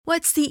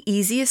What's the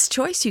easiest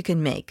choice you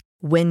can make?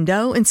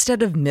 Window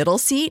instead of middle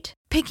seat?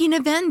 Picking a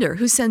vendor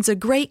who sends a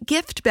great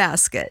gift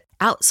basket?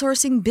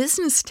 Outsourcing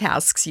business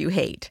tasks you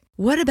hate?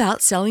 What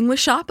about selling with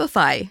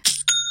Shopify?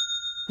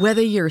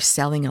 Whether you're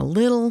selling a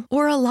little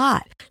or a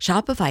lot,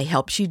 Shopify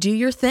helps you do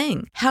your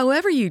thing,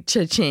 however you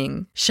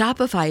cha-ching.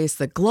 Shopify is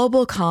the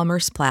global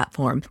commerce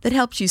platform that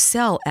helps you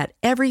sell at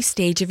every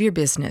stage of your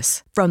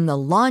business. From the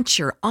launch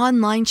your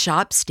online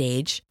shop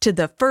stage to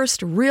the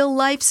first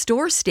real-life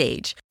store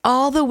stage,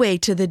 all the way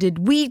to the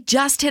did we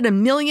just hit a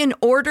million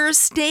orders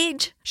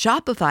stage.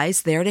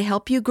 Shopify's there to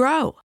help you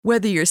grow.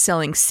 Whether you're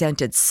selling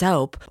scented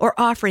soap or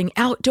offering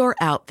outdoor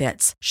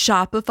outfits,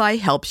 Shopify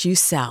helps you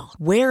sell.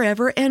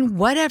 Wherever and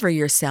whatever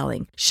you're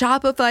selling,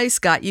 Shopify's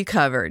got you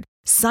covered.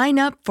 Sign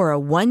up for a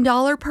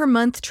 $1 per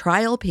month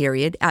trial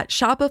period at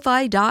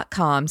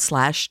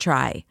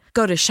shopify.com/try.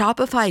 Go to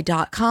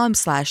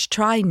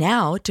shopify.com/try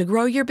now to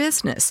grow your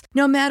business,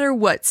 no matter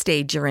what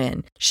stage you're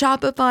in.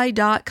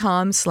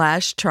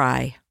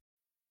 Shopify.com/try.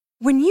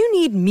 When you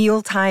need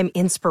mealtime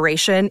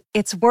inspiration,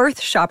 it's worth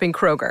shopping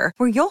Kroger,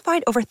 where you'll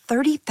find over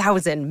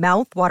 30,000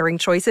 mouth-watering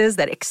choices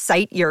that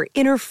excite your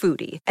inner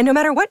foodie. And no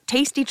matter what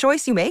tasty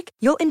choice you make,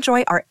 you'll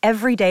enjoy our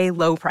everyday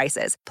low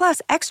prices,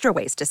 plus extra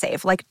ways to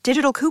save, like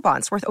digital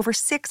coupons worth over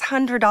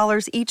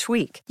 $600 each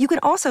week. You can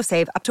also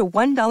save up to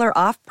 $1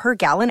 off per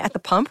gallon at the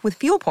pump with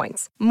fuel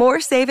points.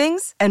 More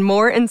savings and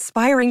more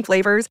inspiring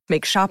flavors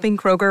make shopping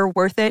Kroger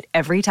worth it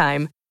every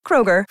time.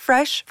 Kroger,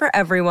 fresh for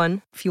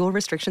everyone. Fuel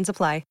restrictions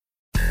apply.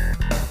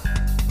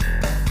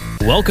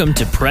 Welcome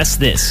to Press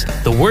This,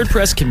 the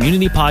WordPress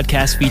community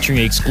podcast featuring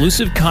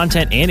exclusive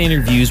content and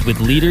interviews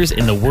with leaders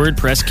in the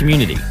WordPress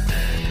community,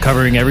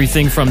 covering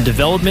everything from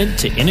development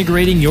to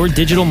integrating your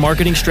digital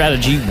marketing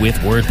strategy with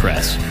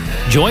WordPress.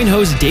 Join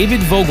host David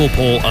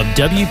Vogelpohl of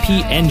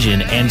WP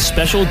Engine and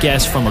special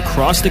guests from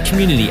across the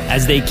community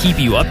as they keep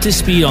you up to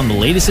speed on the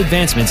latest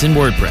advancements in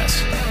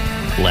WordPress.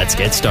 Let's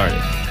get started.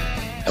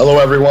 Hello,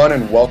 everyone,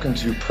 and welcome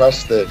to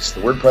Press This,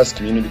 the WordPress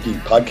community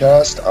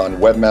podcast on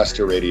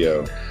Webmaster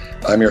Radio.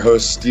 I'm your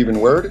host, Stephen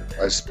Word.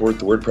 I support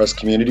the WordPress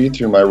community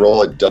through my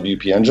role at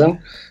WP Engine,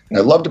 and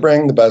I love to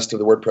bring the best of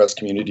the WordPress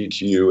community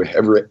to you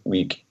every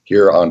week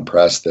here on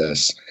Press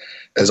This.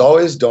 As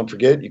always, don't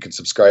forget you can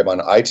subscribe on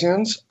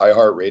iTunes,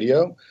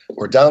 iHeartRadio,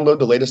 or download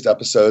the latest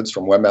episodes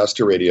from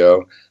Webmaster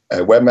Radio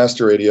at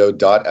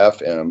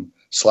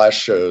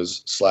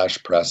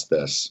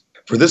webmasterradio.fm/shows/pressthis.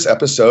 For this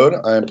episode,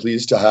 I am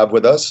pleased to have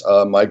with us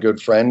my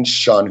good friend,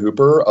 Sean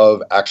Hooper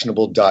of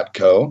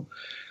Actionable.co.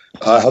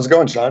 How's it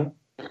going, Sean?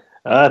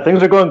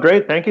 Things are going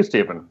great. Thank you,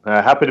 Stephen.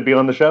 Happy to be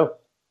on the show.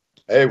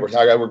 Hey,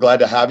 we're glad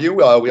to have you.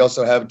 We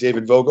also have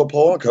David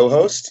Vogelpohl, a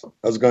co-host.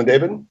 How's it going,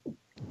 David?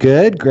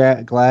 Good.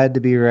 Glad to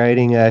be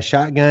riding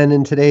shotgun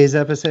in today's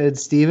episode,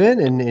 Stephen,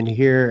 and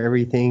hear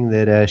everything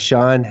that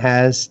Sean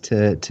has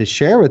to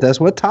share with us.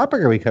 What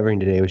topic are we covering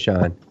today with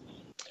Sean?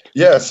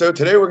 Yeah, so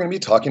today we're going to be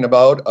talking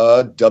about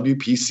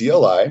WP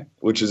CLI,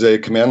 which is a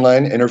command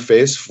line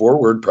interface for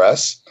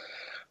WordPress.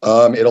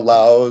 It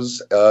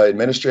allows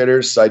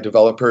administrators, site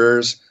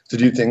developers to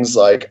do things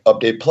like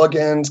update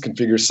plugins,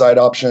 configure site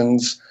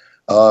options,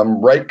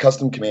 write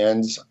custom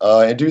commands,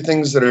 and do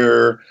things that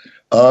are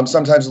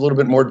sometimes a little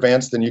bit more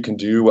advanced than you can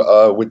do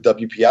with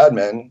WP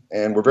Admin.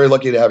 And we're very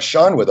lucky to have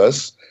Sean with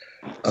us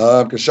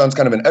because Sean's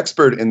kind of an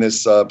expert in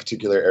this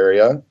particular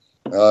area.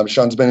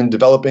 Sean's been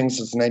developing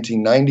since the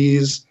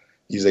 1990s.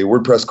 He's a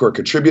WordPress core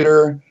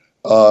contributor,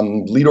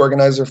 lead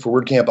organizer for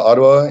WordCamp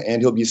Ottawa,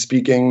 and he'll be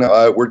speaking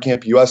at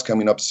WordCamp US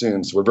coming up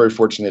soon. So we're very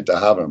fortunate to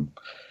have him.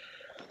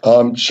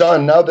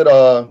 Sean, now that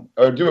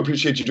I do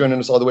appreciate you joining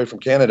us all the way from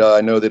Canada. I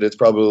know that it's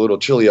probably a little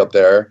chilly up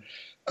there,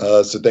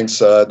 so thanks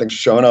for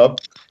showing up.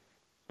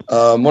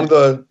 One of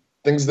the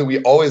things that we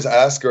always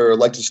ask or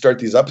like to start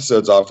these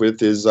episodes off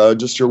with is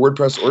just your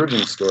WordPress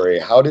origin story.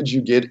 How did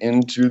you get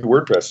into the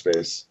WordPress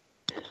space?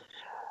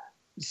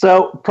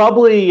 So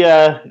probably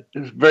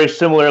very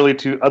similarly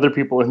to other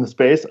people in the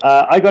space,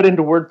 I got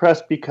into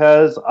WordPress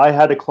because I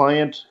had a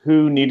client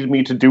who needed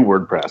me to do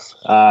WordPress.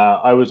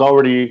 I was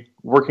already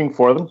working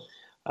for them,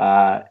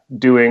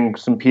 doing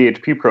some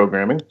PHP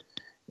programming,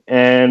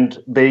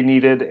 and they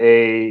needed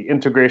a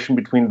integration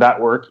between that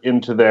work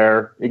into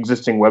their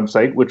existing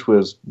website, which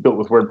was built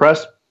with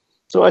WordPress.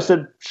 So I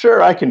said,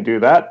 sure, I can do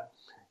that,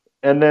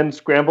 and then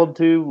scrambled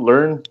to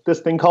learn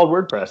this thing called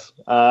WordPress.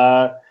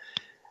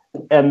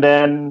 And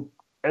then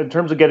in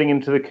terms of getting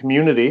into the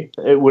community,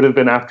 it would have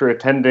been after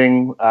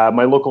attending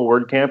my local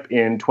WordCamp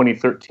in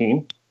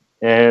 2013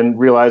 and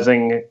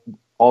realizing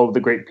all of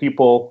the great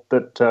people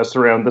that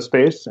surround the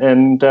space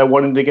and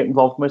wanting to get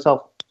involved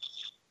myself.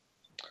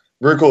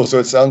 Very cool. So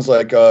it sounds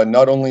like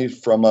not only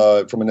from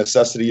a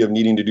necessity of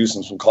needing to do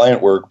some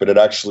client work, but it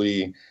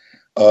actually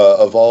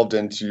evolved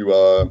into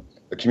a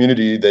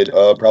community that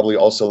probably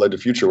also led to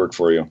future work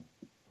for you.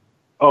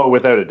 Oh,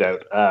 without a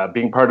doubt.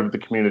 Being part of the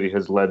community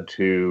has led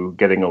to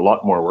getting a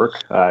lot more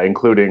work,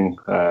 including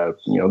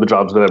the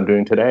jobs that I'm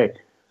doing today.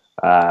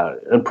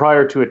 And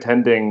prior to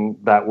attending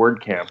that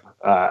WordCamp,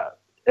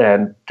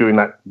 and doing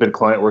that bit of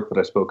client work that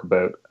I spoke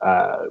about,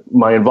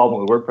 my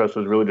involvement with WordPress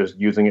was really just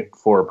using it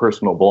for a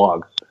personal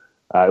blog.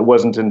 It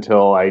wasn't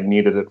until I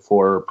needed it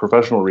for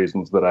professional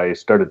reasons that I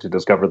started to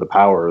discover the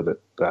power that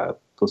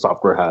the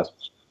software has.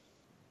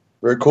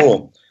 Very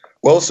cool.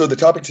 Well, so the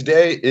topic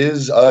today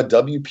is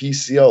WP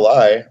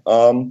CLI.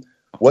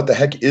 What the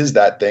heck is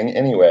that thing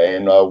anyway,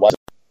 and why?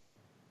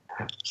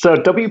 So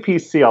WP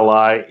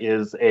CLI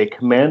is a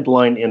command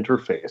line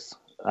interface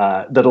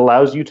that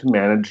allows you to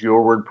manage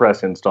your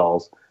WordPress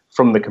installs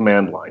from the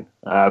command line.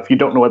 If you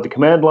don't know what the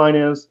command line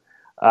is,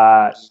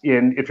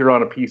 if you're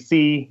on a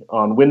PC,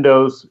 on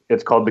Windows,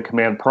 it's called the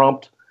command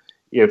prompt.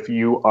 If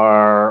you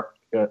are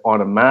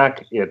on a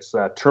Mac, it's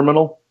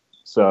terminal.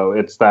 So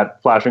it's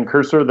that flashing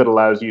cursor that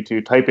allows you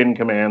to type in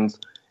commands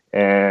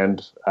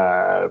and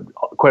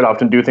quite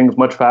often do things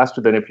much faster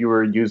than if you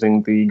were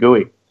using the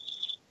GUI.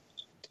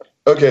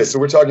 Okay, so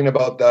we're talking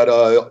about that,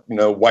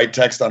 white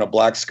text on a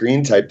black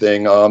screen type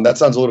thing. That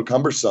sounds a little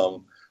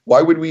cumbersome.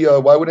 Why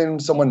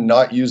wouldn't someone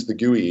not use the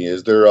GUI?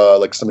 Is there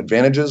like some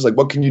advantages? Like,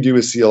 what can you do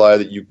with CLI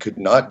that you could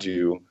not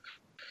do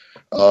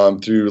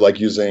through like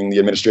using the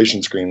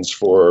administration screens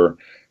for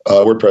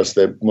WordPress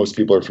that most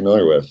people are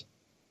familiar with?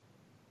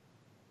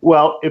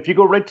 Well, if you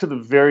go right to the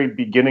very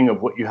beginning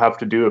of what you have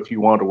to do if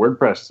you want a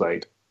WordPress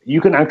site,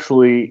 you can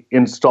actually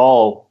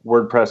install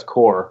WordPress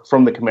core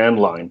from the command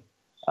line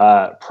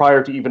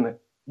prior to even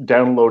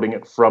downloading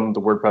it from the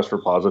WordPress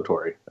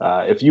repository.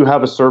 If you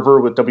have a server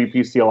with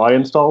WP CLI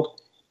installed,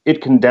 it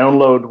can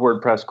download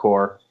WordPress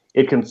core,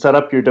 it can set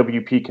up your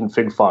WP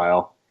config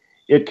file,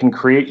 it can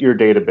create your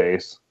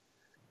database,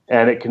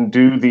 and it can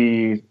do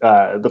the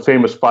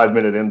famous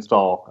 5-minute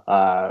install,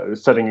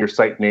 setting your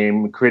site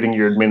name, creating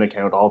your admin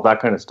account, all that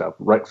kind of stuff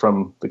right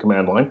from the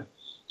command line.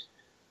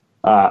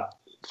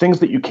 Things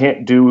that you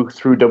can't do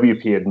through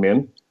WP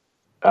admin,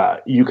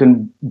 you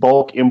can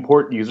bulk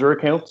import user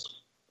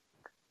accounts.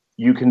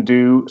 You can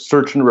do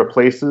search and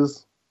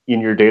replaces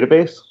in your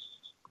database.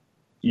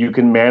 You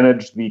can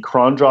manage the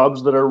cron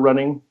jobs that are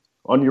running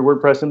on your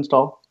WordPress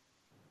install.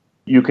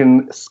 You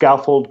can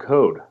scaffold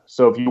code.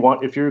 So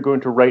if you're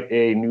going to write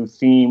a new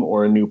theme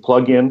or a new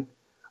plugin,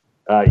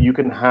 you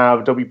can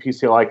have WP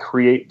CLI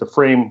create the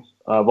frame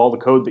of all the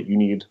code that you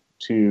need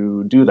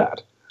to do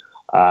that.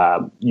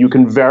 You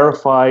can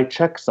verify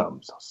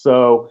checksums.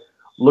 So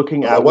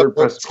looking at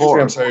WordPress core.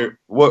 I'm sorry.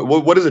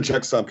 What is a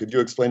checksum? Could you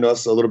explain to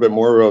us a little bit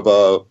more of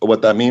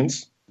what that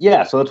means?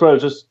 Yeah, so that's what I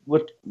was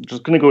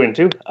just going to go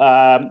into.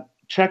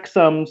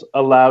 Checksums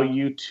allow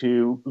you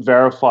to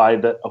verify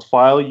that a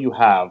file you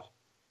have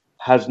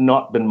has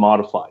not been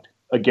modified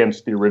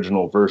against the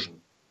original version.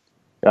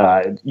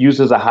 It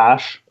uses a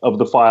hash of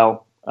the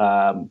file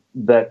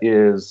that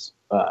is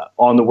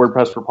on the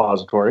WordPress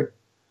repository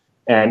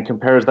and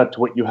compares that to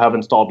what you have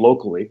installed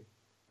locally,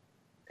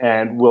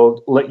 and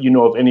will let you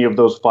know if any of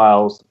those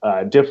files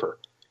differ.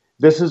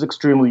 This is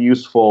extremely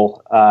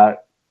useful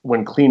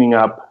when cleaning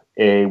up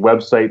a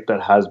website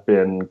that has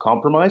been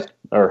compromised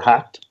or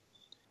hacked.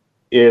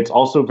 It's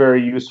also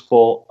very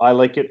useful. I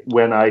like it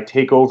when I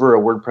take over a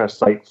WordPress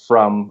site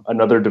from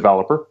another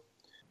developer.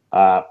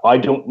 I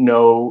don't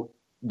know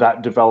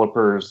that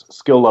developer's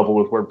skill level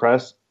with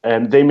WordPress,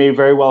 and they may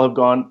very well have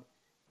gone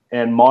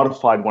and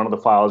modified one of the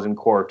files in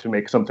core to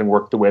make something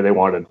work the way they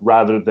wanted,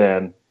 rather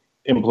than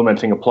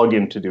implementing a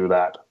plugin to do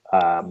that,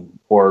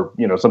 or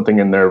something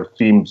in their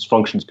themes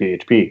functions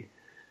PHP.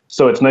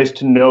 So it's nice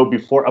to know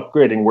before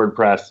upgrading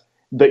WordPress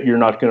that you're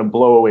not going to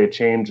blow away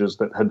changes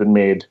that had been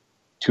made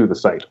to the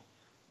site.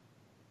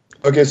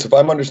 Okay, so if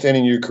I'm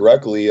understanding you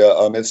correctly,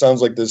 it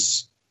sounds like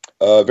this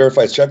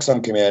verifies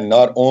checksum command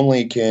not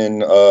only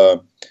can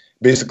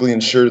basically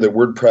ensure that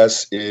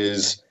WordPress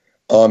is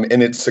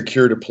in its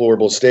secure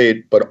deployable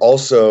state, but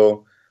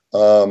also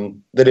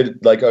that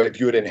it, like if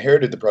you had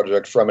inherited the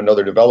project from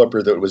another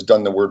developer, that it was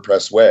done the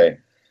WordPress way,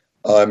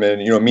 and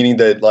meaning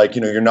that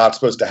you're not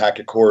supposed to hack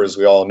a core, as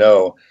we all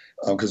know,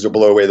 because you'll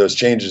blow away those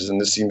changes.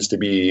 And this seems to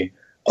be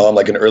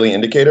like an early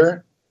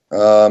indicator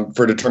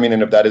for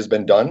determining if that has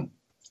been done.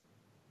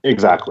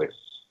 Exactly.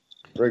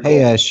 Very cool.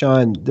 Hey,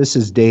 Sean, this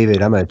is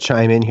David. I'm going to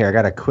chime in here. I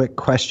got a quick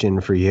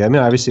question for you. I'm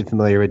obviously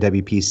familiar with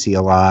WP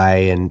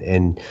CLI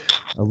and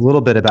a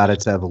little bit about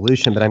its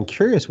evolution, but I'm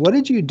curious, what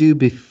did you do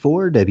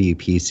before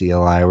WP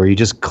CLI? Were you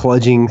just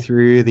kludging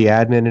through the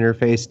admin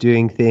interface,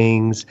 doing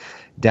things,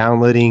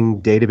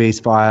 downloading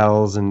database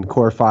files and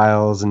core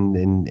files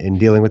and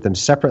dealing with them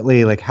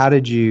separately? Like, how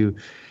did you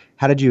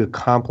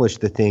accomplish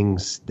the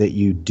things that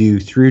you do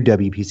through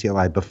WP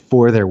CLI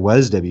before there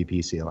was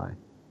WP CLI?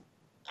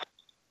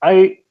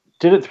 I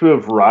did it through a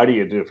variety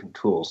of different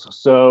tools.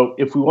 So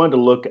if we wanted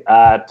to look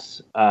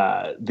at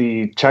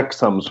the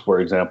checksums,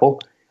 for example,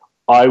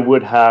 I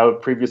would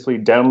have previously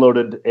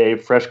downloaded a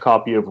fresh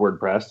copy of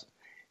WordPress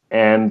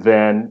and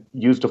then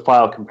used a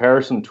file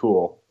comparison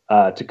tool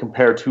to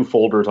compare two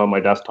folders on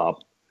my desktop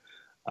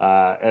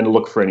and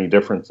look for any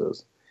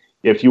differences.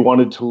 If you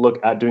wanted to look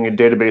at doing a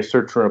database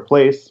search and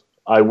replace,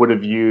 I would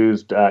have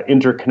used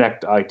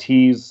Interconnect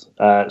IT's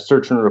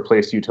search and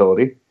replace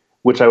utility,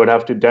 which I would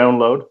have to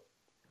download,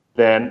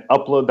 then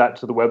upload that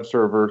to the web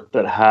server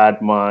that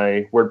had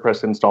my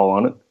WordPress install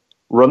on it,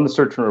 run the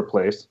search and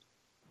replace,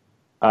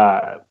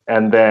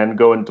 and then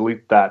go and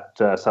delete that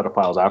set of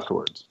files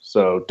afterwards.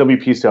 So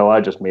WP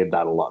CLI just made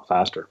that a lot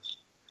faster.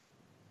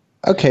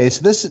 Okay,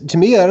 so this, to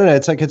me, I don't know,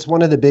 it's like it's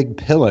one of the big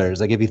pillars.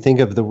 Like if you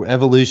think of the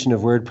evolution of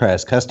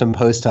WordPress, custom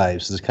post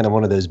types is kind of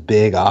one of those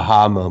big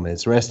aha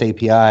moments. REST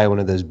API, one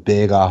of those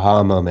big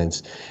aha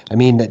moments. I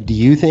mean, do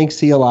you think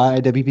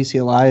WP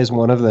CLI is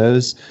one of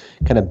those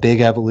kind of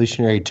big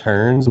evolutionary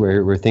turns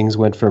where things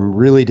went from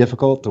really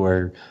difficult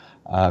or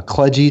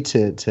kludgy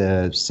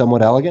to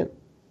somewhat elegant?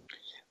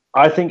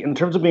 I think in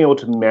terms of being able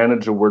to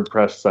manage a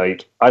WordPress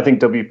site, I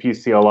think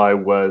WP CLI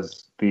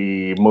was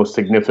the most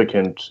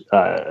significant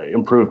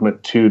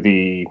improvement to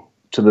the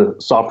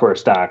software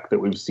stack that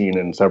we've seen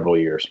in several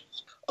years.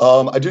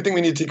 I do think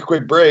we need to take a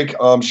quick break.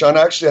 Sean,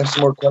 I actually have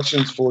some more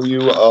questions for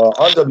you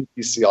on WP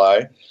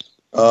CLI.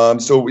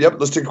 So,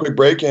 let's take a quick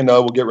break and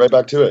we'll get right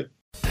back to it.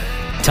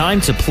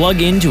 Time to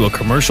plug into a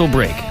commercial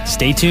break.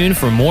 Stay tuned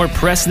for more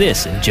Press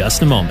This in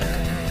just a moment.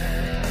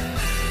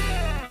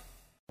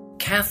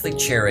 Catholic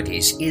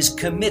Charities is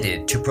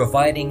committed to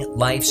providing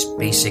life's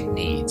basic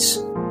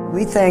needs.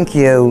 We thank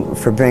you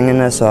for bringing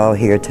us all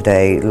here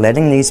today,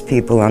 letting these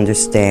people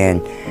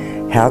understand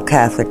how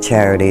Catholic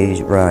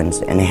Charities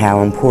runs and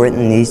how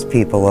important these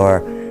people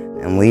are.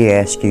 And we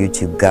ask you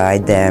to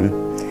guide them,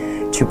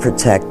 to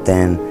protect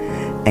them,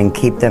 and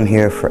keep them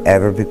here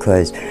forever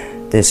because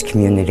this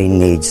community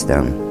needs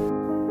them.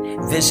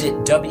 Visit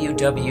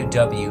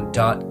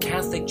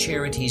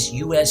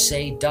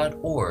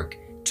www.catholiccharitiesusa.org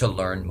to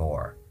learn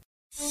more.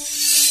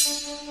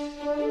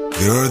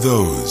 There are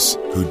those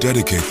who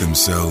dedicate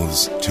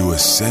themselves to a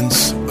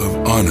sense of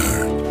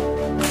honor,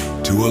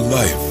 to a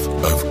life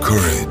of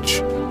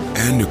courage,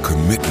 and a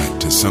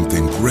commitment to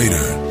something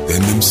greater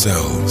than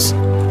themselves.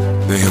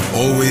 They have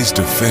always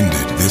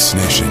defended this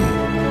nation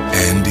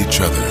and each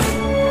other.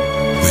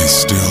 They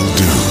still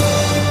do.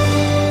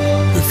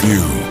 The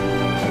few,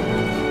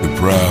 the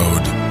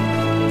proud,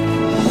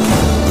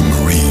 the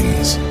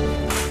Marines.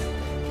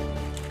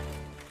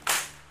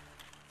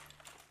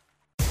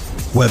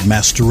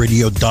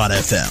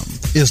 WebmasterRadio.fm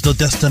is the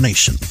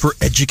destination for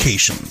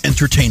education,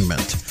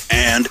 entertainment,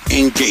 and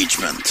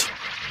engagement.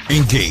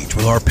 Engage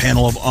with our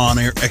panel of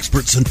on-air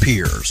experts and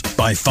peers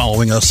by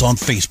following us on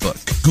Facebook,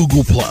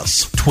 Google+,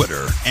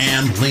 Twitter,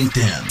 and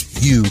LinkedIn.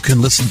 You can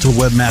listen to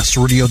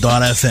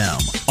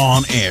WebmasterRadio.fm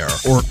on air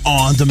or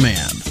on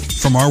demand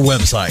from our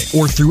website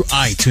or through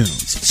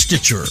iTunes,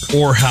 Stitcher,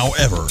 or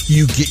however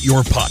you get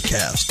your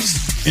podcasts.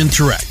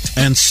 Interact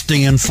and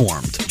stay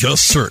informed.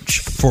 Just search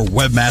for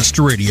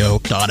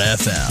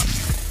WebmasterRadio.fm.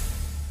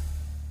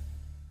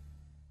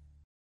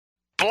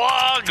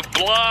 Blog.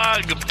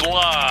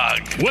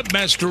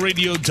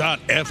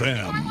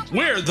 WebmasterRadio.fm.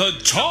 We're the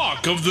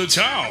talk of the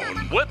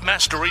town.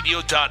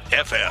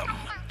 WebmasterRadio.fm.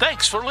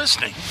 Thanks for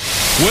listening.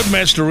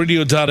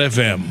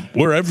 WebmasterRadio.fm.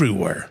 We're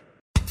everywhere.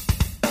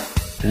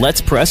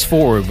 Let's press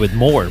forward with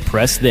more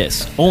Press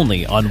This,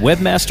 only on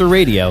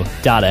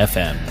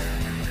WebmasterRadio.fm.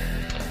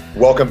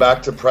 Welcome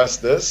back to Press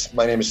This.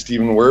 My name is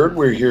Stephen Word.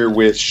 We're here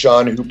with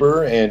Sean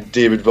Hooper and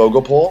David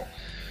Vogelpohl.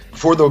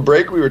 Before the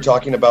break, we were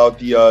talking about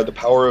the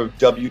power of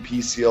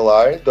WP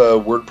CLI, the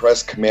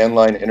WordPress command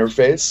line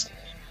interface,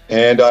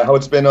 and how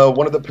it's been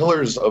one of the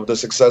pillars of the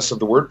success of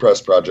the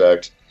WordPress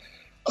project.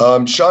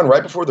 Sean,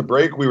 right before the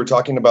break, we were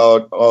talking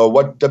about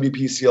what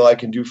WP CLI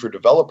can do for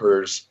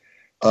developers.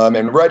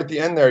 And right at the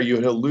end there, you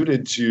had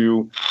alluded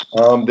to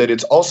that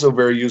it's also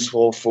very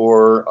useful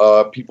for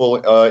people,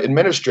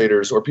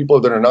 administrators, or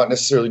people that are not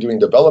necessarily doing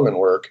development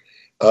work,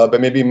 but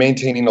maybe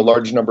maintaining a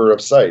large number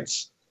of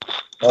sites.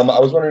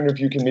 I was wondering if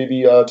you can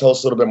maybe tell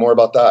us a little bit more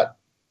about that.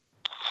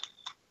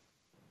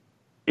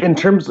 In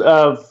terms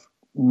of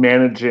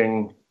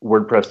managing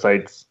WordPress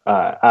sites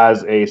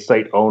as a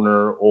site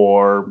owner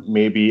or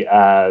maybe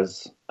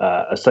as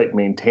a site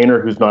maintainer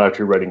who's not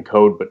actually writing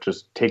code but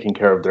just taking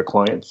care of their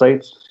client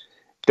sites,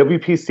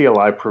 WP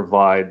CLI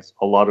provides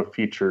a lot of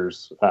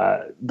features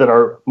that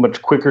are much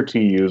quicker to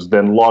use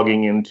than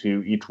logging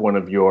into each one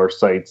of your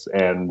sites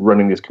and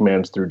running these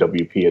commands through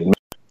WP admin.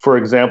 For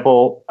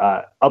example,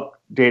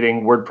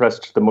 updating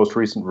WordPress to the most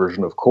recent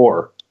version of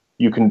Core,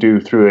 you can do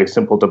through a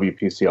simple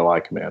WP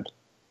CLI command.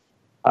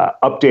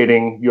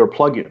 Updating your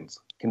plugins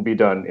can be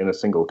done in a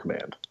single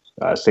command.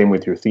 Same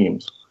with your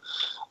themes.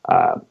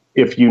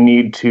 If you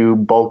need to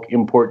bulk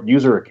import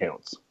user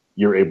accounts,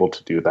 you're able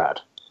to do that.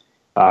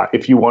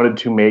 If you wanted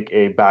to make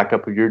a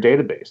backup of your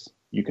database,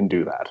 you can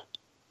do that.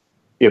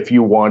 If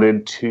you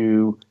wanted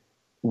to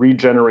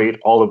regenerate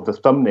all of the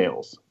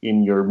thumbnails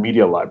in your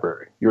media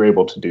library, you're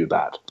able to do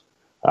that.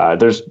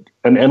 There's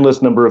an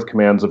endless number of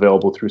commands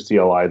available through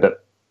CLI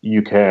that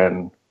you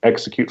can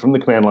execute from the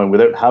command line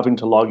without having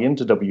to log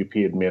into WP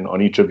admin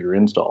on each of your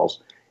installs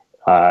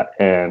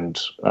and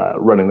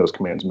running those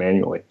commands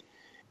manually.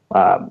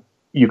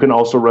 You can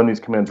also run these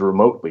commands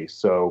remotely.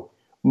 So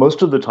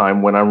most of the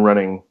time when I'm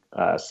running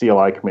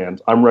CLI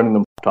commands, I'm running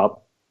them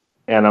laptop,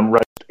 and I'm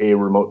running a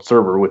remote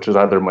server, which is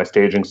either my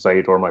staging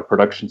site or my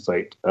production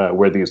site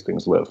where these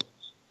things live.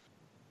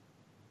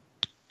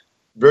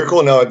 Very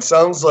cool. Now, it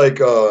sounds like,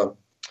 or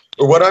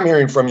what I'm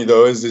hearing from you,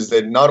 though, is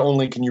that not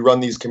only can you run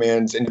these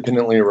commands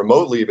independently or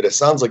remotely, but it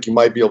sounds like you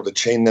might be able to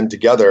chain them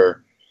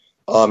together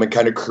and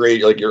kind of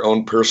create like your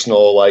own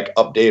personal like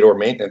update or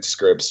maintenance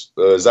scripts.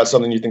 Is that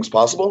something you think is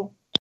possible?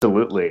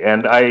 Absolutely.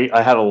 And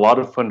I had a lot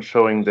of fun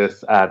showing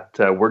this at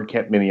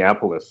WordCamp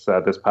Minneapolis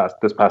this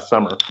past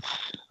summer,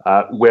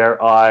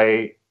 where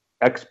I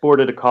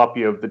exported a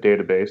copy of the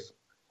database,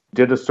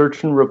 did a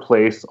search and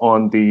replace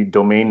on the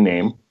domain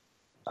name,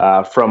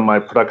 from my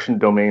production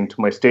domain to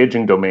my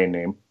staging domain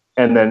name,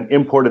 and then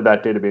imported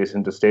that database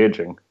into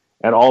staging.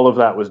 And all of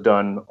that was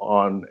done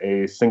on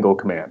a single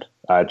command,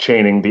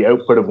 chaining the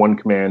output of one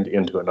command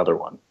into another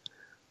one,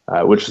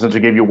 which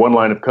essentially gave you one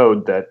line of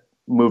code that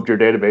moved your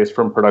database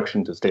from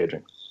production to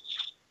staging.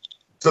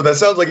 So that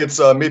sounds like it's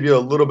maybe a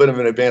little bit of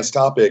an advanced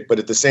topic, but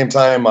at the same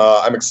time,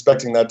 I'm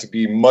expecting that to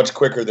be much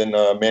quicker than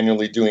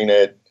manually doing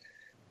it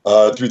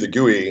through the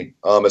GUI,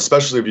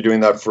 especially if you're doing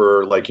that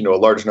for like, a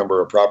large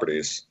number of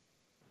properties.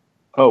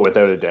 Oh,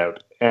 without a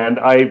doubt. And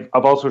I've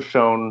also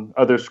shown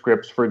other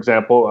scripts, for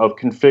example, of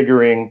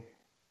configuring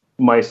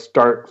my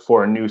start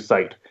for a new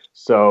site.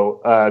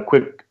 So a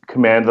quick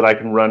command that I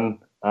can run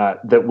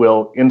that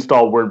will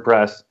install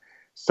WordPress,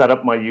 set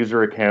up my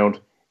user account,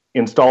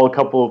 install a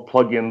couple of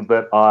plugins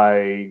that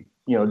I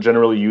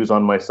generally use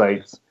on my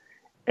sites,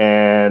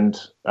 and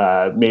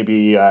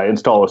maybe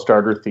install a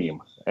starter theme.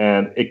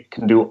 And it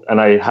can do,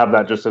 and I have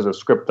that just as a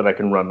script that I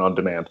can run on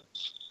demand.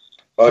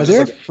 Are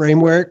there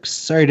frameworks?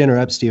 Sorry to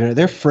interrupt, Stephen. Are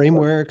there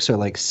frameworks or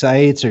like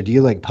sites, or do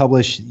you like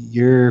publish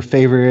your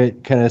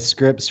favorite kind of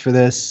scripts for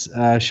this,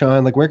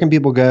 Sean? Like, where can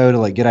people go to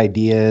like get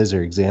ideas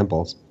or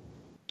examples?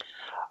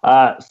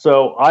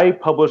 So I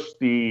publish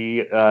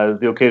the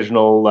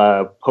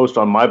occasional post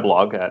on my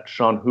blog at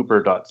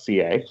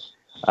seanhooper.ca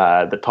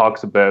that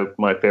talks about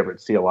my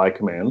favorite CLI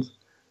commands.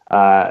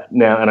 Now,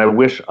 and I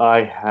wish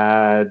I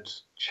had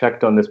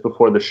checked on this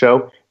before the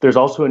show. There's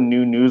also a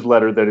new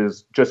newsletter that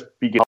is just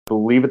beginning. I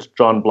believe it's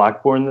John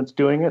Blackburn that's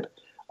doing it.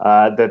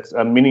 That's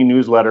a mini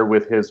newsletter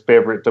with his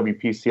favorite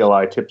WP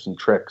CLI tips and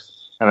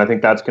tricks. And I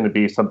think that's going to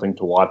be something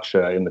to watch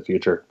in the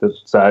future.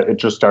 It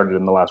just started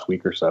in the last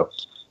week or so.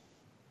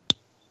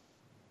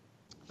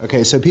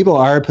 Okay, so people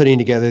are putting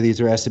together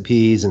these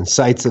recipes and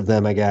sites of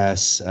them, I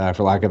guess,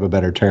 for lack of a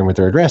better term with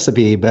the word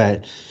recipe.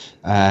 But,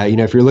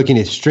 if you're looking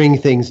to string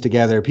things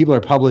together, people are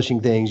publishing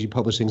things. You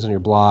publish things on your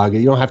blog.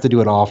 You don't have to do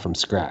it all from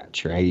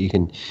scratch, right? You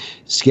can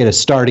just get a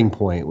starting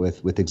point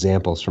with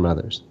examples from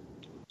others.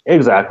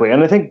 Exactly.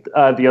 And I think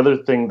the other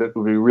thing that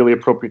would be really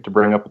appropriate to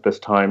bring up at this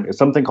time is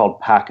something called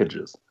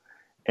packages.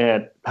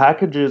 And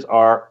packages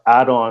are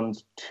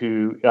add-ons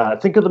to,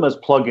 think of them as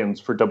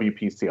plugins for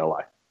WP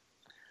CLI.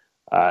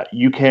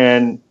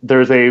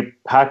 There's a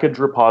package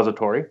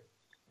repository.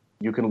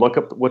 You can look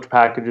up which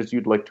packages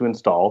you'd like to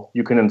install.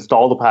 You can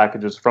install the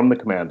packages from the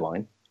command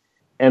line.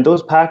 And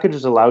those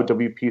packages allow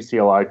WP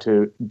CLI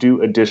to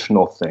do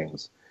additional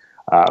things.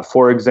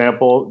 For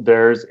example,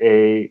 there's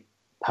a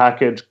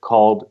package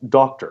called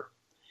Doctor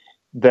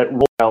that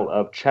rolls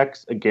of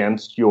checks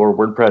against your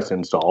WordPress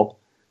install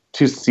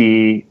to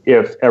see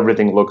if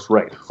everything looks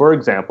right. For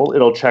example,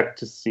 it'll check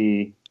to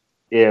see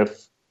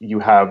if you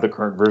have the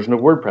current version of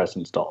WordPress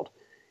installed.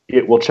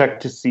 It will check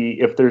to see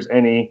if there's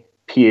any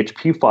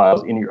PHP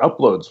files in your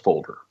uploads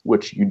folder,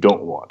 which you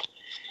don't want.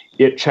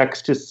 It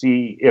checks to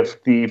see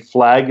if the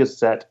flag is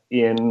set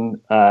in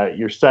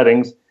your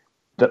settings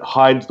that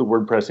hides the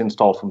WordPress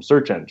install from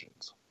search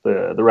engines,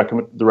 the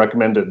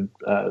recommended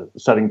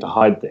setting to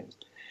hide things.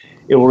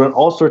 It will run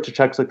all sorts of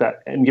checks like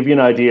that and give you an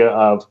idea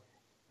of,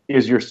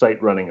 is your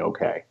site running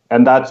okay?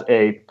 And that's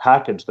a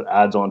package that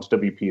adds on to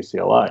WP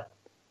CLI.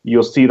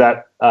 You'll see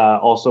that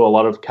also a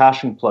lot of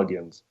caching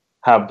plugins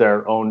have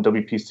their own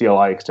WP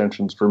CLI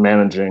extensions for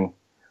managing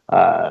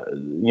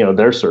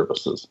their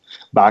services,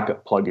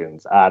 backup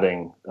plugins,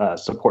 adding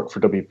support for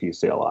WP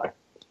CLI.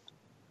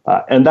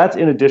 And that's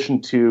in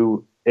addition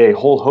to a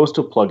whole host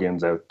of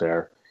plugins out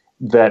there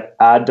that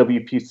add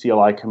WP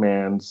CLI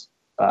commands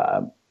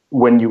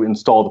when you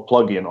install the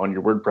plugin on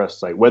your WordPress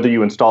site, whether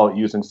you install it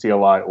using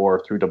CLI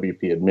or through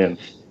WP admin.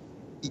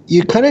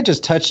 You kind of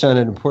just touched on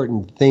an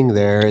important thing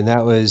there, and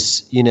that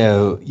was,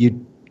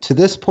 to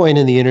this point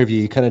in the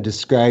interview, you kind of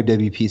described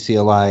WP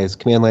CLI as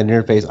command line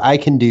interface. I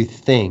can do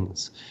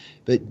things.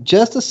 But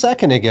just a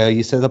second ago,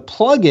 you said the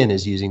plugin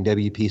is using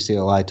WP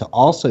CLI to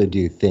also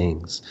do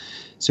things.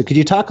 So could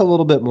you talk a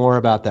little bit more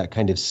about that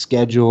kind of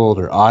scheduled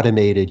or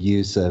automated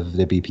use of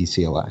WP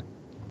CLI?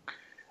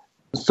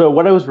 So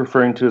what I was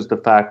referring to is the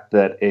fact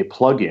that a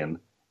plugin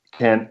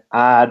can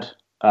add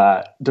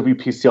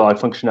WP CLI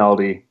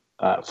functionality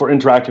for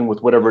interacting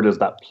with whatever it is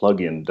that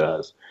plugin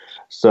does.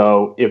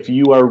 So if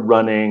you are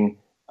running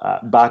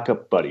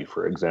Backup Buddy,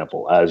 for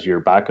example, as your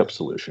backup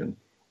solution,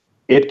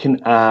 it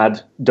can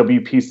add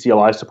WP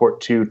CLI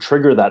support to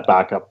trigger that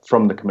backup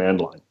from the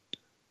command line.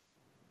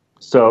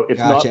 So it's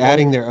not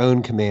adding their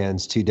own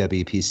commands to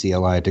WP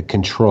CLI to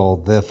control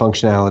the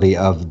functionality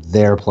of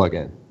their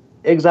plugin.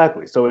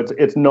 Exactly. So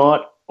it's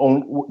not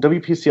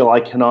WP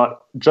CLI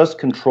cannot just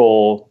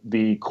control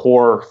the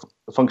core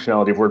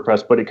functionality of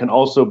WordPress, but it can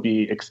also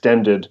be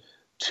extended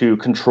to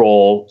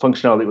control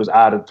functionality that was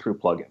added through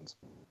plugins.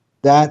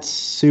 That's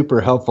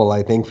super helpful,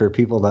 I think, for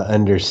people to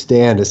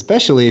understand,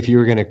 especially if you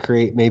were going to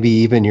create maybe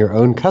even your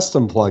own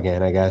custom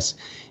plugin. I guess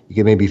you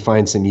could maybe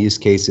find some use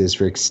cases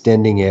for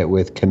extending it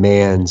with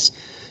commands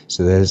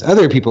so that as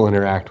other people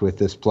interact with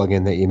this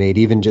plugin that you made,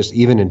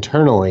 even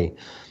internally,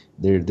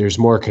 there's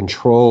more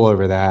control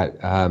over that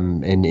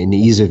and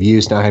ease of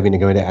use, not having to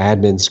go into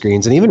admin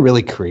screens and even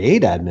really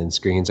create admin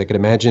screens. I could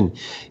imagine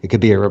it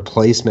could be a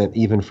replacement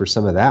even for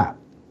some of that.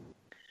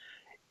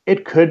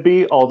 It could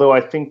be, although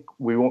I think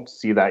we won't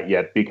see that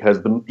yet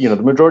because the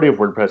majority of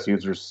WordPress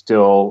users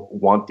still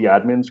want the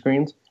admin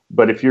screens.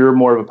 But if you're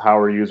more of a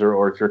power user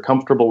or if you're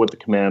comfortable with the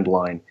command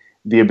line,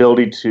 the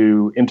ability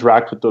to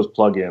interact with those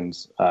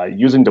plugins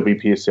using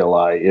WP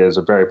CLI is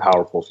a very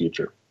powerful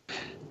feature.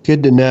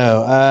 Good to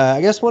know.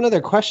 I guess one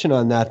other question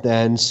on that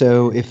then.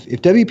 So if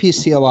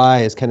WP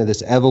CLI is kind of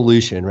this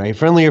evolution, right?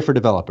 Friendlier for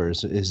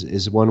developers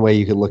is one way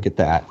you could look at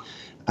that.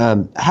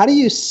 How do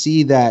you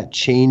see that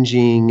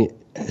changing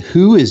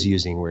who is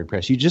using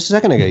WordPress? You just a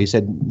second ago, you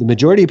said the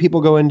majority of people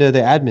go into the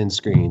admin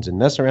screens and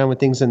mess around with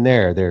things in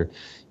there.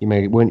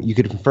 You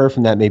could infer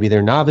from that maybe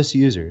they're novice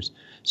users.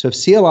 So if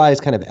CLI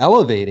is kind of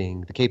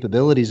elevating the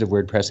capabilities of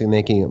WordPress and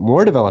making it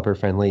more developer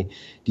friendly,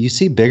 do you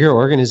see bigger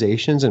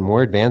organizations and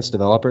more advanced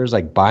developers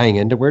like buying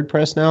into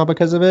WordPress now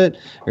because of it?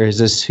 Or is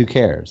this who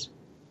cares?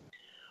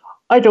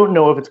 I don't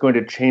know if it's going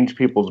to change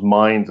people's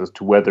minds as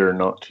to whether or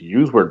not to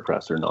use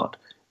WordPress or not.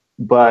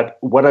 But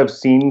what I've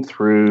seen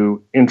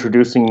through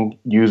introducing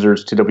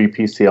users to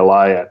WP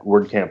CLI at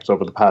WordCamps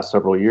over the past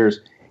several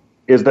years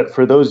is that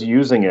for those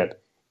using it,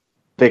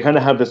 they kind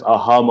of have this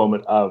aha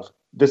moment of,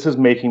 this is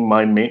making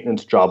my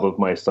maintenance job of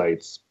my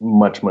sites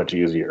much, much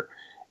easier.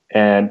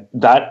 And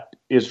that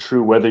is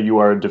true whether you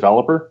are a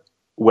developer,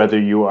 whether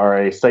you are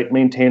a site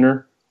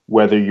maintainer,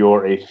 whether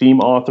you're a theme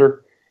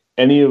author.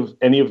 Any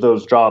of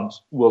those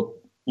jobs will,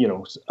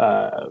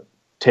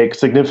 take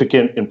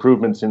significant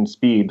improvements in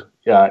speed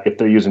if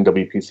they're using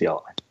WP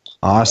CLI.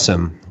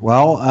 Awesome.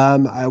 Well,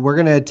 we're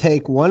going to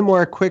take one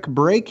more quick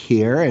break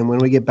here, and when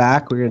we get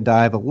back, we're going to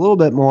dive a little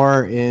bit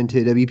more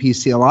into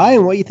WP CLI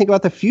and what you think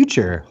about the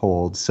future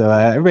holds. So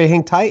everybody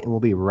hang tight, and we'll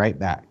be right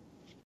back.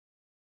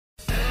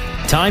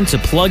 Time to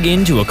plug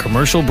into a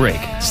commercial break.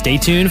 Stay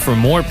tuned for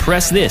more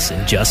Press This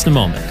in just a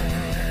moment.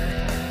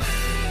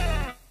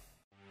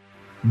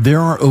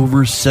 There are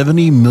over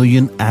 70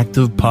 million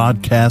active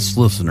podcast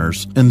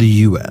listeners in the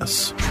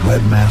U.S.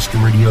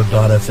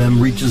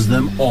 Webmasterradio.fm reaches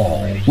them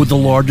all with the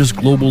largest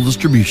global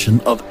distribution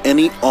of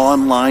any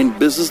online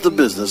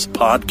business-to-business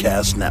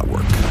podcast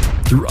network.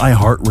 Through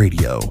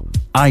iHeartRadio,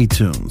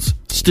 iTunes,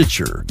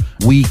 Stitcher,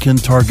 we can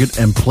target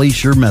and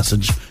place your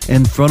message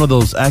in front of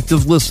those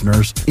active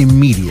listeners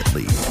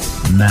immediately.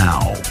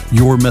 Now,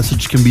 your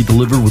message can be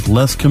delivered with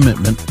less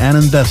commitment and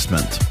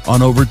investment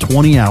on over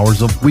 20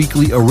 hours of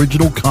weekly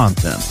original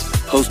content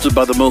hosted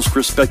by the most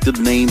respected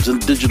names in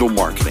digital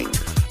marketing.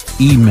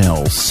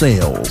 Email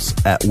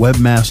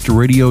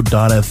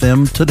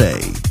sales@webmasterradio.fm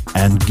today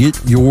and get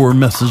your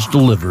message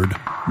delivered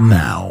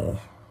now.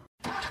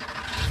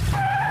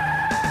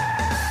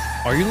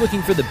 Are you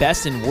looking for the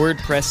best in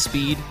WordPress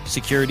speed,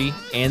 security,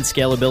 and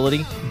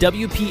scalability?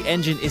 WP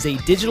Engine is a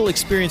digital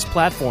experience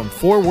platform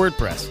for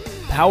WordPress,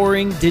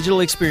 powering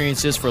digital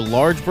experiences for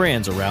large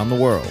brands around the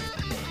world.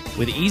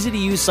 With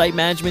easy-to-use site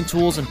management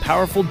tools and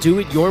powerful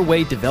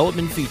do-it-your-way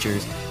development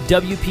features,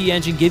 WP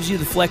Engine gives you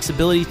the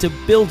flexibility to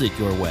build it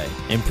your way.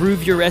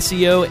 Improve your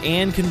SEO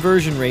and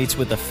conversion rates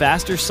with a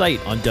faster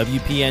site on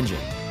WP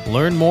Engine.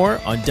 Learn more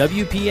on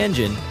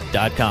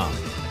WPEngine.com.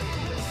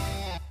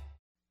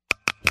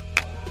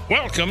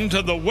 Welcome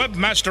to the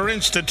Webmaster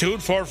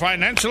Institute for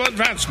Financial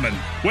Advancement,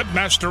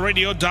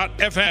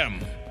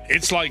 webmasterradio.fm.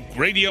 It's like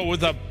radio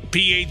with a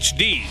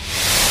PhD.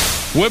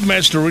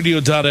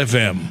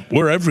 Webmasterradio.fm.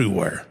 We're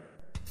everywhere.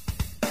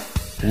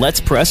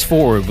 Let's press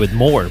forward with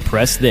more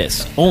Press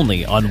This,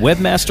 only on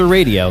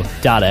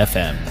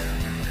webmasterradio.fm.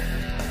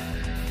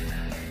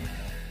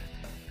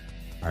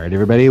 All right,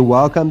 everybody,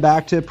 welcome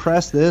back to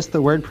Press This,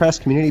 the WordPress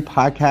community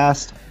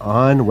podcast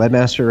on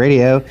Webmaster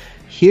Radio.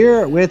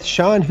 Here with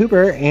Sean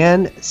Huber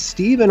and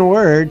Stephen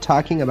Word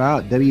talking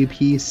about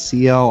WP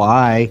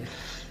CLI.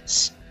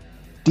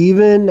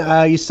 Stephen,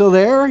 you still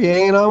there? You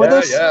hanging on with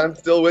us? Yeah, I'm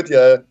still with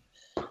you.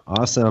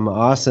 Awesome.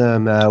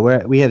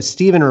 We have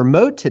Stephen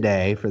remote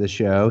today for the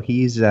show.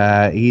 He's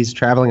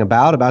traveling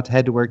about to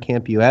head to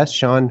WordCamp US.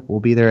 Sean will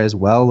be there as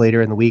well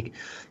later in the week.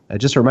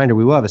 Just a reminder,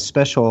 we will have a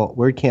special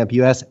WordCamp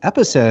US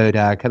episode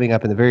coming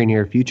up in the very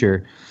near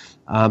future.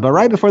 But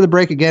right before the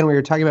break, again, we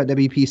were talking about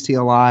WP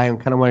CLI and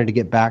kind of wanted to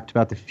get back to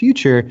about the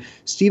future.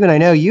 Stephen, I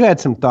know you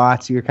had some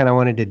thoughts. You kind of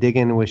wanted to dig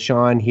in with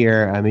Sean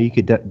here. I mean, you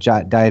could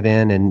dive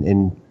in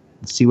and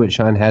see what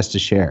Sean has to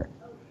share.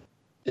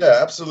 Yeah,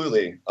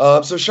 absolutely.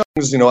 So Sean,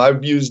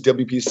 I've used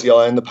WP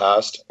CLI in the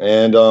past,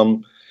 and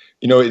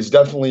it's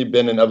definitely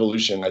been an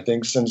evolution. I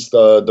think since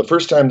the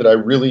first time that I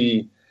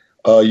really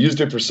used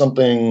it for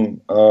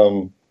something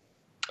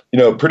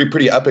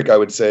pretty epic, I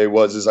would say,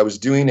 is I was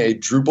doing a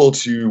Drupal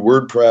to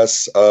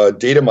WordPress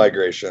data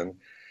migration.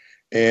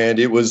 And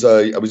it was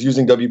I was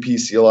using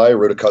WP CLI. I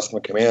wrote a custom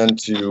command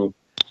to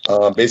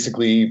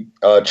basically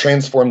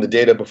transform the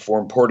data before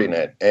importing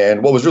it.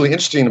 And what was really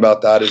interesting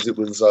about that is it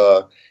was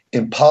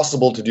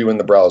impossible to do in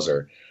the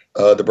browser.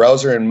 The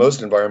browser in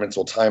most environments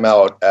will time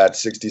out at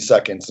 60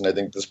 seconds, and I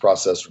think this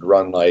process would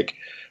run like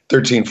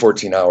 13,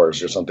 14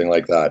 hours or something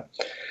like that.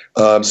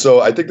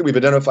 So I think that we've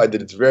identified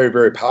that it's very,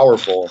 very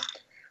powerful.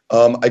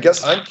 I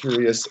guess I'm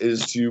curious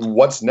as to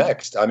what's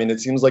next. I mean, it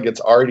seems like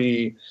it's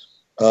already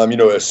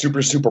a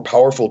super, super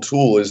powerful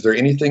tool. Is there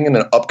anything in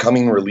an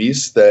upcoming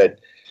release that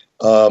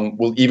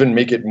will even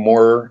make it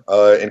more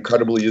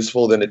incredibly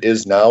useful than it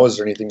is now? Is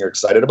there anything you're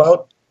excited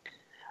about?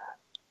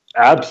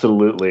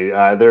 Absolutely.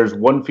 There's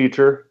one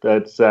feature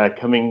that's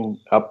coming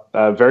up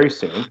very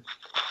soon.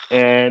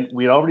 And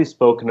we'd already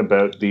spoken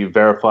about the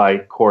verify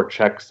core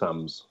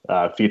checksums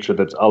feature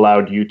that's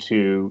allowed you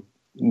to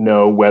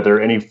know whether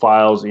any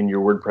files in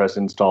your WordPress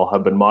install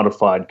have been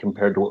modified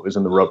compared to what was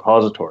in the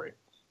repository.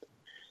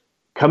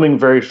 Coming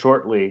very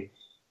shortly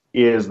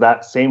is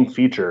that same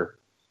feature,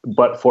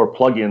 but for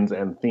plugins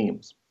and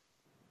themes.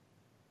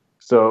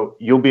 So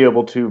you'll be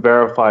able to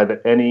verify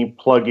that any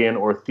plugin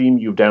or theme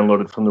you've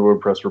downloaded from the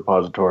WordPress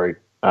repository,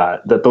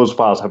 that those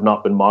files have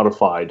not been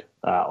modified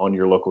on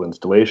your local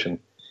installation.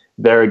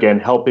 There again,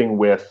 helping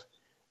with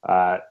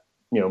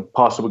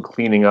possibly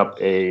cleaning up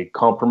a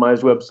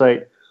compromised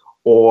website,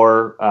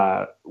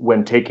 or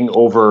when taking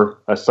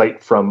over a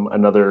site from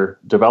another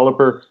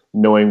developer,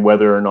 knowing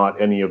whether or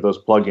not any of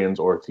those plugins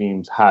or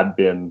themes had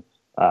been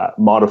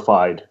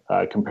modified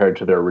compared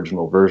to their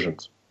original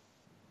versions.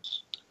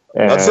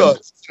 And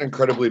that's an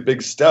incredibly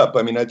big step.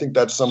 I mean, I think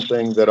that's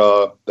something that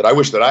I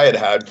wish that I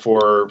had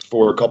for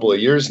a couple of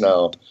years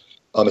now,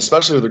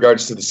 especially with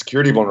regards to the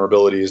security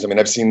vulnerabilities. I mean,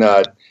 I've seen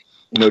that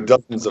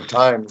dozens of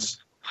times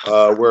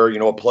where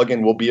a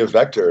plugin will be a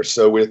vector.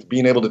 So with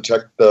being able to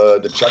check the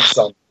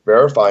checksum,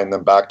 verifying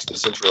them back to the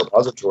central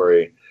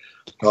repository,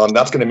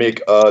 that's going to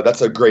make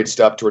that's a great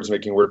step towards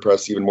making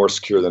WordPress even more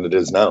secure than it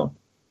is now.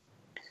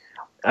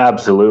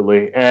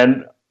 Absolutely.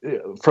 And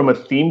from a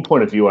theme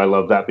point of view, I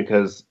love that,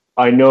 because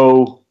I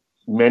know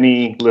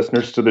many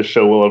listeners to this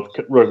show will have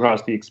run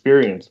across the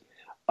experience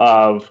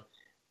of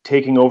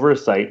taking over a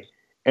site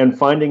and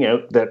finding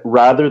out that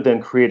rather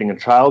than creating a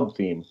child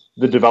theme,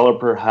 the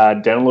developer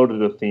had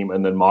downloaded a theme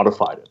and then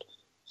modified it.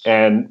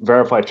 And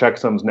Verify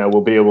Checksums now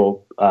will be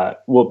able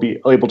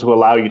to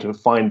allow you to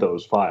find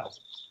those files.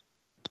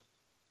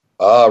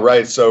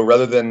 Right. So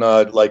rather than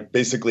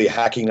basically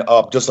hacking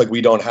up, just like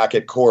we don't hack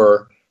at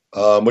core,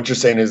 what you're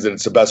saying is that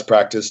it's a best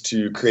practice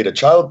to create a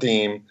child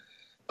theme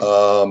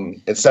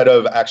instead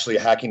of actually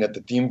hacking at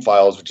the theme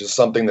files, which is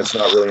something that's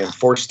not really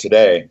enforced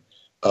today,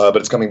 but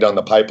it's coming down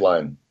the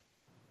pipeline.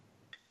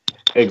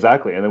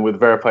 Exactly. And then with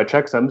Verify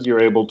Checksums,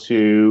 you're able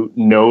to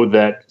know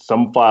that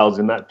some files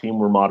in that theme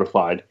were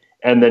modified,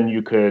 and then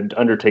you could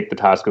undertake the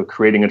task of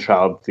creating a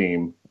child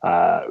theme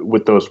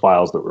with those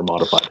files that were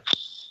modified.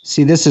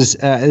 See, this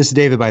is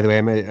David, by the way.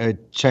 I'm going to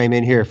chime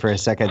in here for a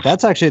second.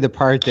 That's actually the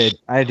part that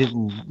I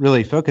didn't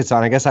really focus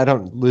on. I guess I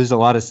don't lose a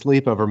lot of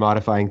sleep over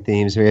modifying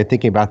themes. Maybe I'm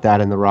thinking about that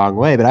in the wrong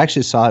way, but I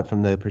actually saw it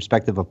from the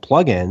perspective of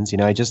plugins.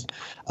 I just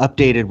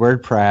updated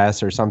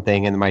WordPress or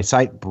something and my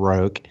site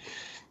broke,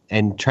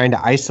 and trying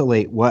to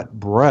isolate what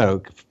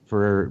broke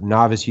for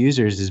novice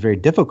users is very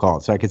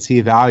difficult. So I could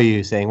see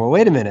value saying, well,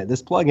 wait a minute,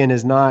 this plugin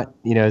is not,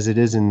 as it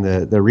is in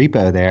the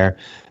repo there.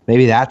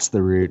 Maybe that's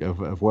the root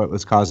of what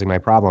was causing my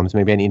problems.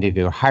 Maybe I need to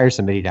go hire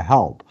somebody to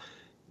help.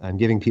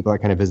 Giving people that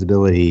kind of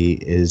visibility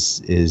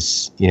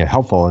is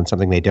helpful, and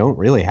something they don't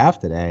really have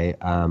today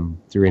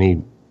through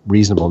any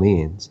reasonable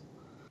means.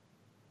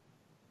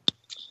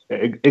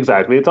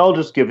 Exactly. It's all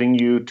just giving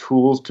you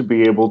tools to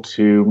be able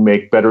to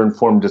make better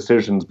informed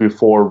decisions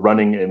before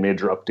running a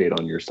major update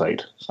on your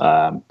site.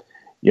 And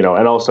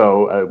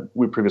also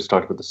we previously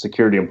talked about the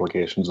security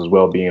implications as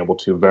well, being able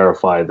to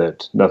verify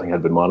that nothing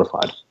had been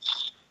modified.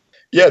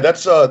 Yeah,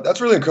 that's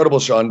really incredible,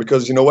 Sean,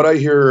 because what I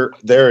hear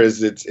there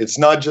is it's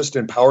not just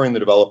empowering the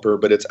developer,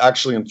 but it's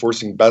actually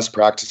enforcing best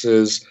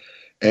practices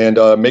and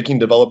making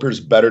developers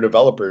better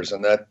developers,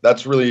 and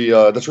that's really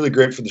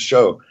great for the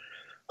show.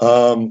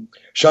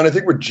 Sean, I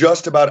think we're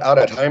just about out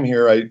of time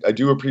here. I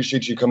do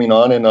appreciate you coming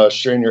on and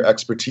sharing your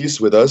expertise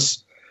with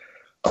us.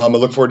 I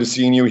look forward to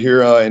seeing you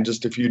here in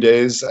just a few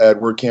days at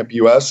WordCamp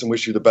US, and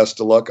wish you the best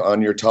of luck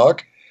on your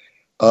talk.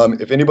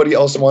 If anybody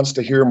else wants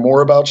to hear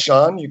more about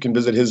Sean, you can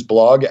visit his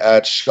blog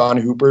at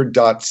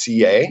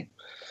seanhooper.ca.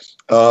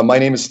 My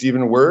name is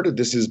Stephen Word.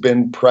 This has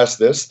been Press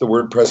This, the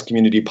WordPress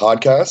Community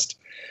Podcast.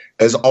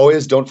 As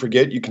always, don't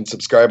forget you can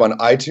subscribe on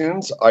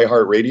iTunes,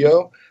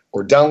 iHeartRadio,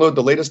 or download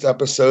the latest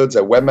episodes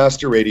at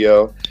Webmaster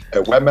Radio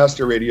at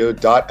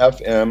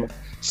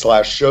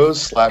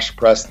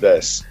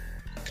webmasterradio.fm/shows/pressthis.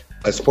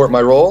 I support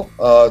my role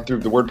through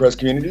the WordPress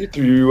community,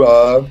 through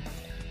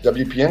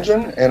WP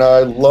Engine, and I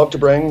love to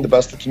bring the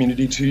best of the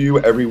community to you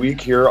every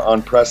week here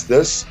on Press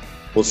This.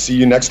 We'll see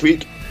you next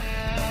week.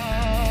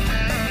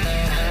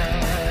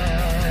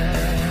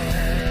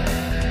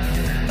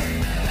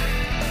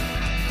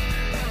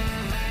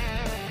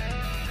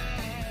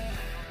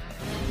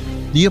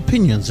 The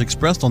opinions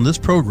expressed on this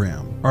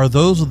program are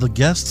those of the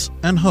guests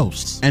and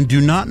hosts and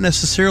do not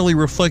necessarily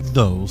reflect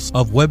those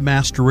of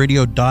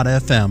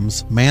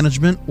WebmasterRadio.fm's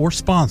management or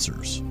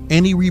sponsors.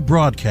 Any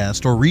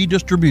rebroadcast or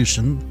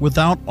redistribution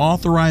without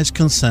authorized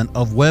consent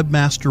of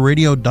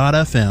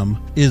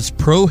WebmasterRadio.fm is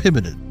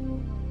prohibited.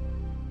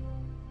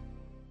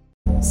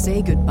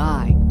 Say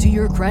goodbye to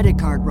your credit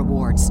card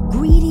rewards.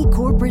 Greedy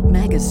corporate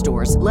mega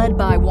stores, led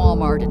by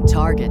Walmart and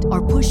Target,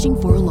 are pushing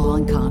for a law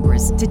in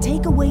Congress to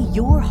take away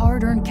your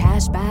hard-earned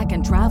cash back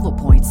and travel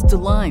points to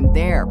line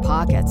their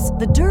pockets.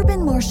 The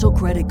Durbin-Marshall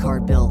credit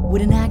card bill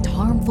would enact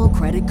harmful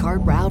credit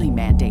card routing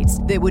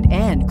mandates that would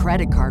end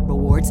credit card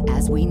rewards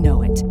as we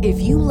know it.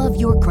 If you love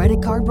your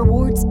credit card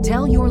rewards,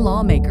 tell your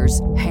lawmakers,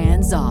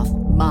 hands off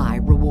my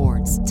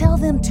rewards. Tell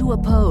them to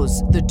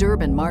oppose the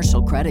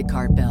Durbin-Marshall credit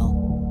card bill.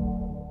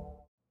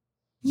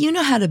 You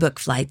know how to book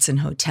flights and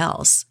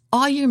hotels.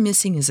 All you're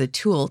missing is a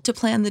tool to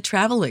plan the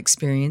travel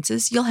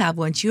experiences you'll have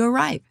once you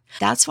arrive.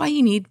 That's why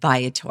you need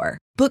Viator.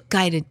 Book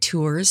guided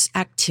tours,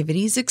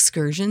 activities,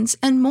 excursions,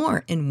 and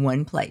more in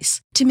one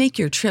place to make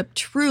your trip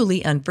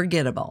truly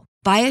unforgettable.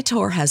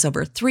 Viator has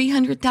over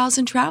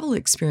 300,000 travel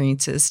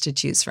experiences to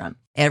choose from.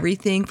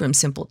 Everything from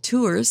simple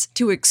tours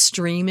to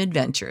extreme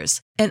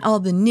adventures and all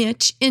the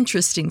niche,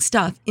 interesting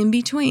stuff in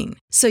between.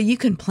 So you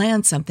can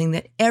plan something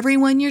that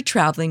everyone you're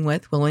traveling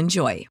with will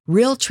enjoy.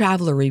 Real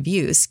traveler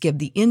reviews give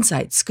the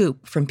inside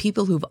scoop from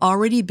people who've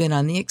already been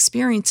on the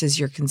experiences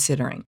you're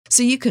considering.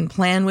 So you can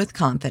plan with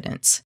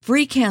confidence.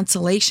 Free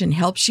cancellation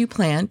helps you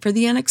plan for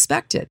the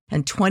unexpected.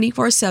 And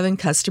 24/7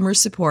 customer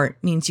support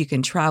means you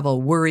can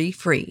travel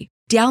worry-free.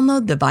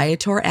 Download the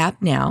Viator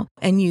app now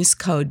and use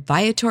code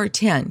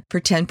Viator10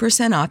 for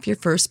 10% off your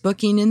first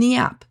booking in the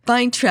app.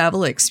 Find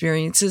travel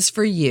experiences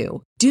for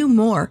you. Do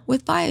more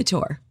with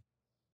Viator.